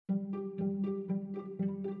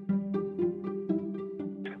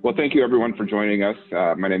Well, thank you everyone for joining us.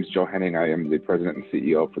 My name is Joe Henning. I am the President and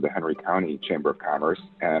CEO for the Henry County Chamber of Commerce,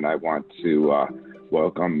 and I want to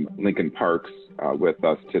welcome Lincoln Parks with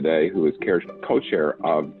us today, who is co-chair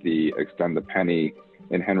of the Extend the Penny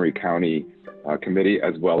in Henry County Committee,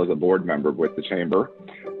 as well as a board member with the Chamber.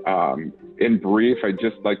 In brief, I'd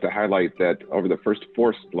just like to highlight that over the first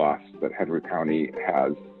 4 SPLOSTs that Henry County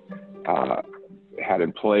has had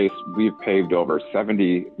in place, we've paved over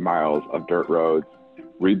 70 miles of dirt roads,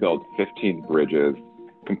 rebuilt 15 bridges,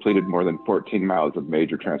 completed more than 14 miles of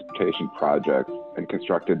major transportation projects, and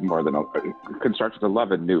constructed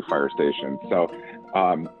 11 new fire stations. So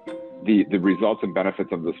the results and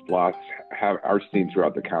benefits of the SPLOST are seen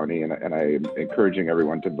throughout the county, and I'm encouraging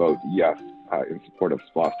everyone to vote yes in support of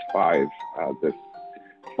SPLOST 5 this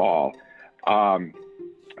fall.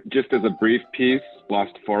 Just as a brief piece,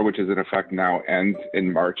 SPLOST 4, which is in effect now, ends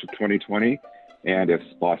in March of 2020. And if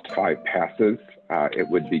SPLOST 5 passes, it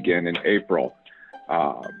would begin in April.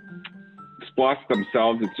 SPLOST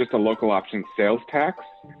themselves, it's just a local option sales tax.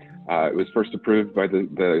 It was first approved by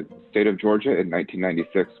the state of Georgia in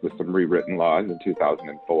 1996 with some rewritten laws in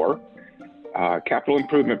 2004. Capital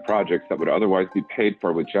improvement projects that would otherwise be paid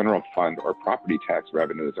for with general fund or property tax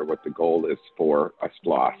revenues are what the goal is for a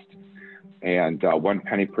SPLOST. And 1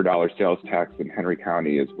 penny per dollar sales tax in Henry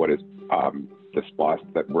County is what is the SPLOST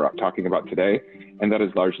that we're talking about today, and that is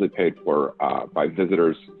largely paid for by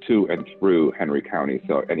visitors to and through Henry County.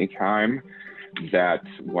 So anytime that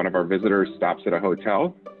one of our visitors stops at a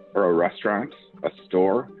hotel or a restaurant, a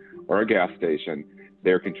store, or a gas station,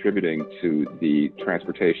 they're contributing to the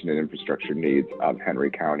transportation and infrastructure needs of Henry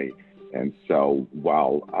County. And so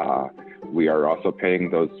while we are also paying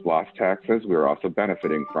those SPLOST taxes, we're also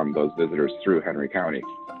benefiting from those visitors through Henry County.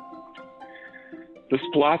 The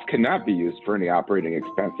SPLOST cannot be used for any operating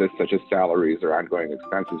expenses, such as salaries or ongoing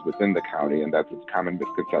expenses within the county, and that's a common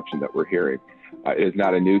misconception that we're hearing. It is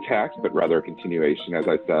not a new tax, but rather a continuation, as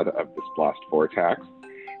I said, of the SPLOST 4 tax,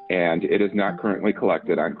 and it is not currently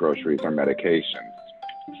collected on groceries or medications.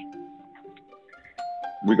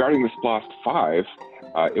 Regarding the SPLOST 5,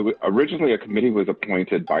 originally a committee was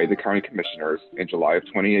appointed by the county commissioners in July of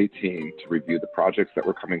 2018 to review the projects that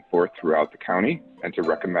were coming forth throughout the county and to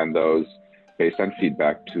recommend those based on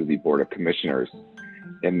feedback to the Board of Commissioners.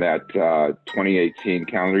 In that 2018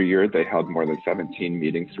 calendar year, they held more than 17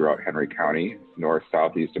 meetings throughout Henry County, north,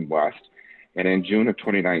 south, east, and west. And in June of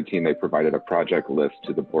 2019, they provided a project list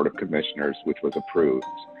to the Board of Commissioners, which was approved.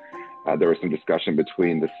 There was some discussion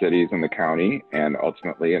between the cities and the county, and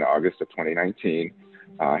ultimately in August of 2019,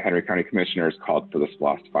 Henry County Commissioners called for the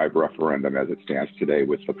SPLOST 5 referendum as it stands today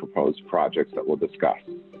with the proposed projects that we'll discuss.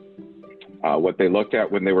 What they looked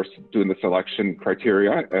at when they were doing the selection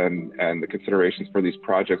criteria and the considerations for these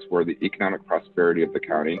projects were the economic prosperity of the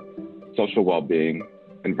county, social well-being,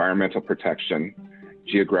 environmental protection,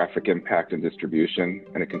 geographic impact and distribution,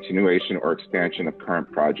 and a continuation or expansion of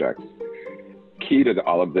current projects. Key to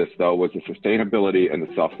all of this, though, was the sustainability and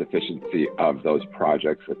the self-sufficiency of those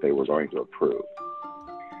projects that they were going to approve.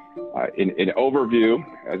 In overview,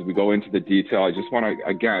 as we go into the detail, I just want to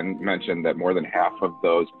again mention that more than half of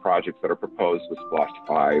those projects that are proposed with SPLOST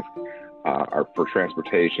 5 are for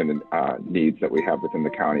transportation needs that we have within the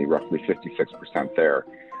county, roughly 56% there.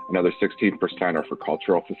 Another 16% are for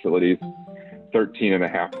cultural facilities,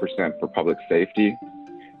 13.5% for public safety,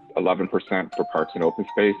 11% for parks and open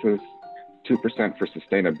spaces, 2% for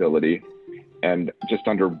sustainability, and just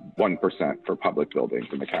under 1% for public buildings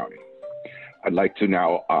in the county. I'd like to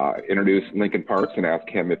now introduce Lincoln Parks and ask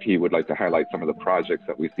him if he would like to highlight some of the projects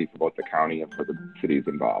that we see for both the county and for the cities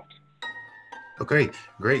involved. Okay,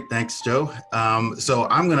 great. Thanks, Joe. So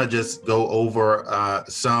I'm going to just go over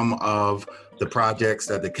some of the projects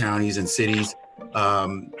that the counties and cities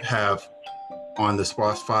have on the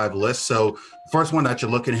SPLOST 5 list. So the first one that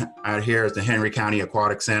you're looking at here is the Henry County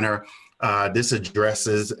Aquatic Center. This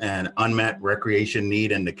addresses an unmet recreation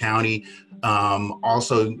need in the county.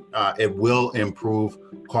 Also, it will improve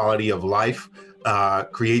quality of life,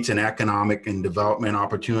 creates an economic and development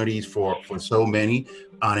opportunities for so many,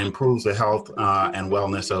 and improves the health and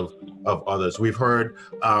wellness of others. We've heard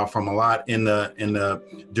from a lot during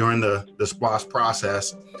the SPLOST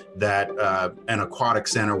process that an aquatic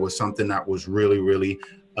center was something that was really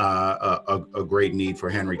a great need for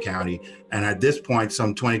Henry County. And at this point,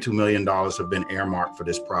 some $22 million have been earmarked for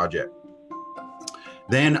this project.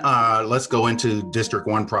 Then let's go into District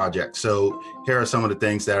 1 projects. So here are some of the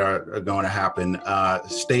things that are going to happen.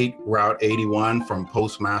 State Route 81 from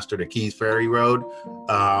Postmaster to Keys Ferry Road,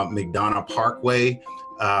 McDonough Parkway,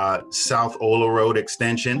 South Ola Road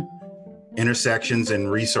extension, intersections and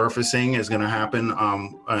resurfacing is going to happen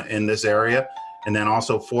in this area. and then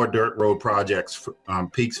also 4 dirt road projects,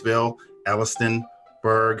 Peaksville, Elliston,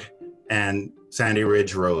 Berg, and Sandy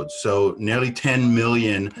Ridge roads. So nearly 10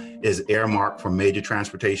 million is earmarked for major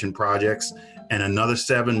transportation projects, and another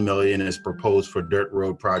 7 million is proposed for dirt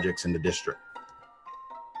road projects in the district.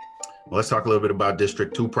 Well, let's talk a little bit about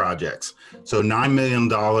District 2 projects. So $9 million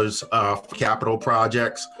for capital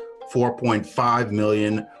projects, 4.5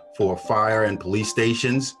 million for fire and police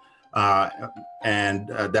stations, and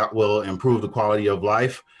that will improve the quality of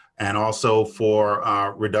life, and also for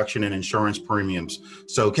reduction in insurance premiums.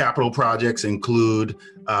 So capital projects include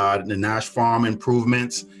the Nash Farm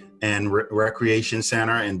improvements and Recreation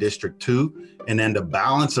Center in District 2. And then the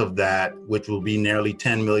balance of that, which will be nearly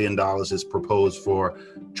 $10 million, is proposed for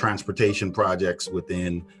transportation projects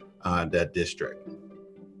within that district.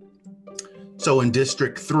 So in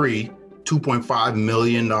District 3, $2.5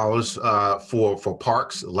 million for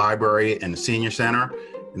parks, library, and senior center.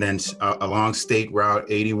 And then along State Route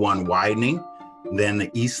 81 widening, then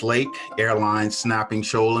the East Lake Airline Snapping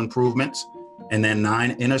Shoal improvements, and then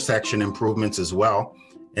 9 intersection improvements as well.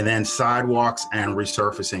 And then sidewalks and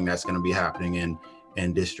resurfacing that's going to be happening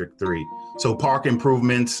in District 3. So park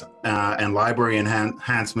improvements and library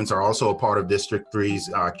enhancements are also a part of District 3's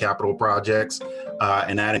capital projects.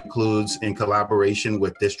 And that includes, in collaboration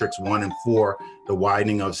with Districts 1 and 4, the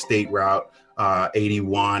widening of State Route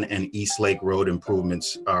 81 and East Lake Road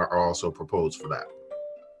improvements are also proposed for that.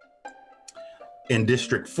 In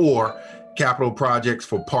District 4, capital projects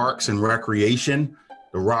for parks and recreation,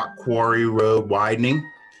 the Rock Quarry Road widening,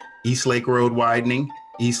 East Lake Road widening,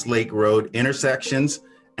 East Lake Road intersections,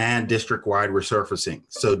 and district-wide resurfacing.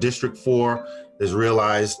 So District 4 has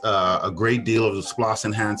realized a great deal of the SPLOST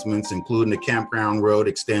enhancements, including the Campground Road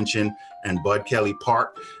extension and Bud Kelly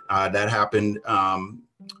Park. That happened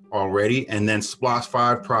already. And then SPLOST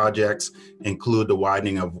 5 projects include the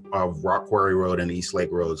widening of Rock Quarry Road and East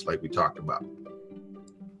Lake Roads, like we talked about.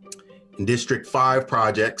 In District 5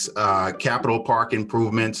 projects, Capitol Park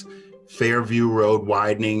improvements, Fairview Road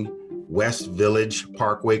widening, West Village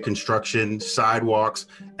Parkway construction, sidewalks,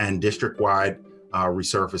 and district-wide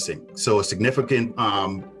resurfacing. So a significant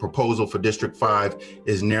proposal for District 5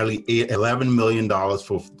 is nearly $11 million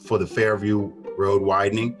for the Fairview Road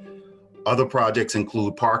widening. Other projects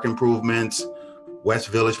include park improvements, West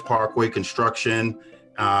Village Parkway construction,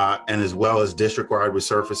 and as well as district-wide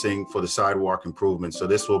resurfacing for the sidewalk improvements. So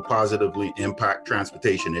this will positively impact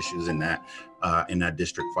transportation issues in that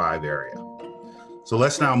District 5 area. So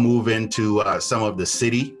let's now move into some of the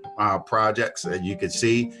city projects that you can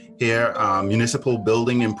see here. Municipal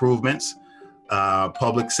building improvements,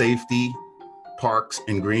 public safety, parks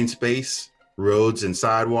and green space, roads and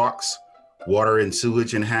sidewalks, water and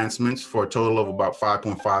sewage enhancements, for a total of about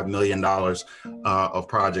 $5.5 million of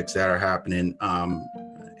projects that are happening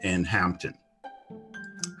in Hampton.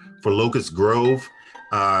 For Locust Grove,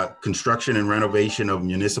 construction and renovation of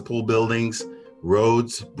municipal buildings,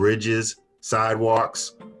 roads, bridges,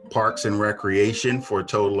 sidewalks, parks and recreation, for a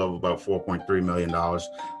total of about $4.3 million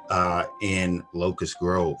in Locust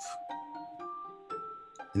Grove.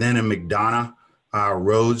 And then in McDonough,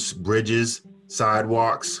 roads, bridges,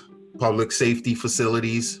 sidewalks, public safety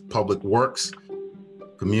facilities, public works,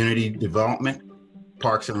 community development,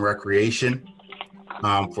 parks and recreation,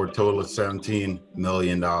 for a total of $17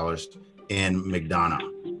 million in McDonough.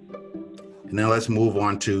 And then let's move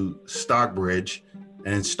on to Stockbridge.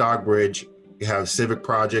 And in Stockbridge, you have civic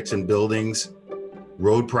projects and buildings,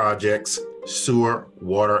 road projects, sewer,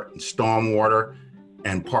 water, and stormwater,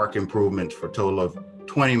 and park improvements, for a total of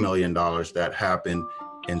 $20 million that happen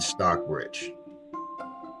in Stockbridge.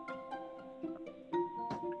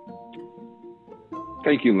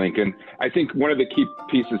 Thank you, Lincoln. I think one of the key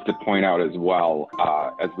pieces to point out as well,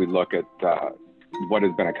 as we look at what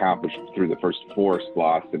has been accomplished through the first 4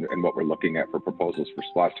 SPLOST and what we're looking at for proposals for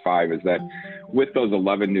SPLOST 5, is that with those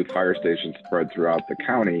 11 new fire stations spread throughout the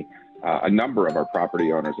county, a number of our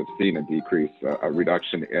property owners have seen a decrease, a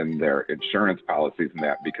reduction in their insurance policies and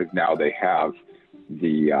that, because now they have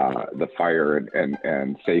the fire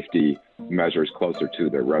and safety measures closer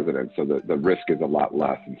to their residents, so the risk is a lot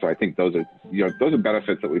less. And so I think those are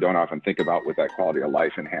benefits that we don't often think about with that quality of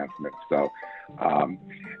life enhancement. So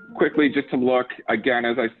quickly, just to look again,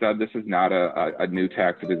 as I said, this is not a new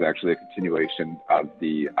tax. It is actually a continuation of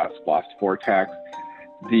the SPLOST 4 tax.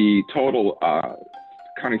 The total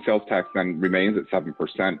county sales tax then remains at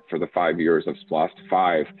 7% for the 5 years of SPLOST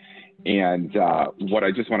 5. And what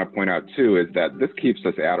I just want to point out too is that this keeps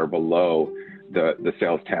us at or below the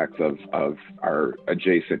sales tax of our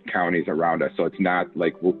adjacent counties around us. So it's not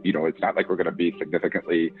like, it's not like we're going to be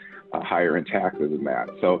significantly higher in taxes than that.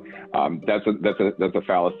 So that's a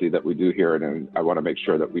fallacy that we do here, and I want to make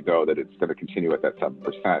sure that we know that it's going to continue at that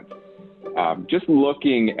 7%. Just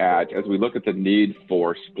looking at, as we look at the need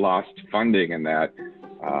for SPLOST funding, and that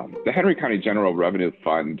the Henry County General Revenue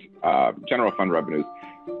Fund, general fund revenues,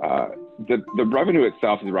 the revenue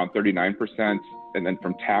itself is around 39%, and then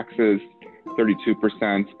from taxes,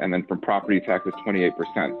 32%, and then from property taxes,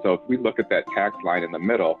 28%. So if we look at that tax line in the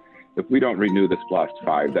middle, if we don't renew the SPLOST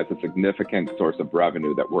 5, that's a significant source of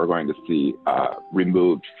revenue that we're going to see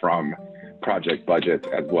removed from project budgets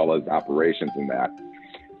as well as operations in that.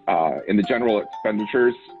 In the general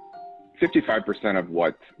expenditures, 55% of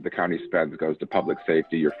what the county spends goes to public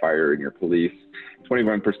safety, your fire and your police.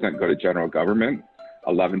 21% go to general government,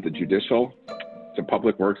 11% to judicial, to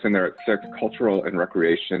public works in there at 6%, cultural and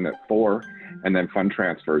recreation at 4%, and then fund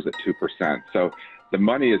transfers at 2%. So the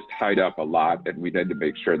money is tied up a lot, and we need to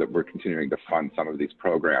make sure that we're continuing to fund some of these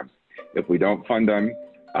programs. If we don't fund them,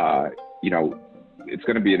 it's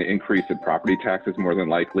going to be an increase in property taxes more than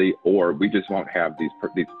likely, or we just won't have these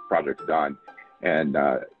projects done. And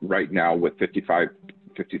right now, with 56%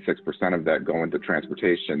 of that going to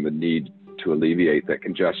transportation, the need to alleviate that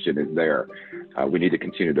congestion is there. We need to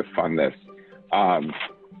continue to fund this.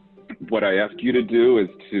 What I ask you to do is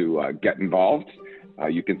to get involved.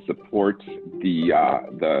 You can support the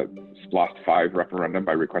SPLOST 5 referendum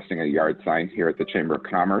by requesting a yard sign here at the Chamber of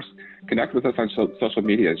Commerce. Connect with us on social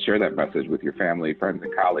media and share that message with your family, friends,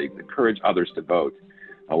 and colleagues. Encourage others to vote.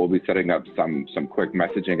 We'll be setting up some quick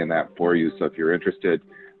messaging in that for you. So if you're interested,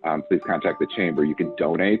 please contact the Chamber. You can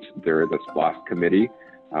donate. There is a SPLOST committee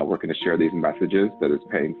working to share these messages that is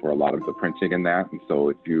paying for a lot of the printing in that. And so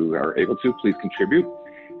if you are able to, please contribute.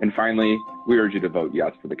 And finally, we urge you to vote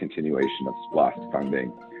yes for the continuation of SPLOST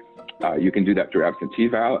funding. You can do that through absentee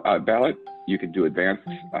ballot. You can do advanced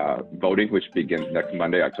voting, which begins next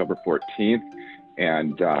Monday, October 14th.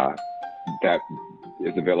 And that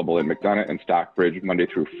is available in McDonough and Stockbridge Monday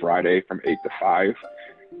through Friday from 8 to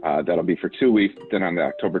 5. That'll be for 2 weeks. Then on the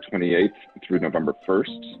October 28th through November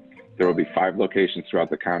 1st, there will be 5 locations throughout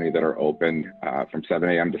the county that are open from 7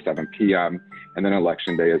 a.m. to 7 p.m. And then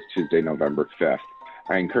Election Day is Tuesday, November 5th.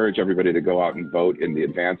 I encourage everybody to go out and vote in the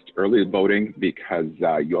advanced early voting, because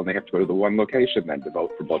you only have to go to the one location then to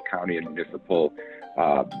vote for both county and municipal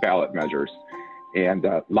ballot measures. And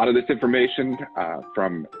a lot of this information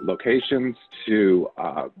from locations to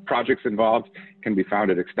projects involved can be found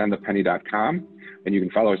at extendthepenny.com. And you can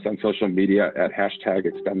follow us on social media at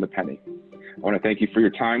 #extendthepenny. I want to thank you for your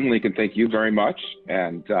time, Lincoln. Thank you very much.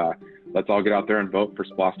 And let's all get out there and vote for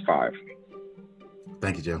SPLOST 5.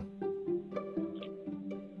 Thank you, Joe.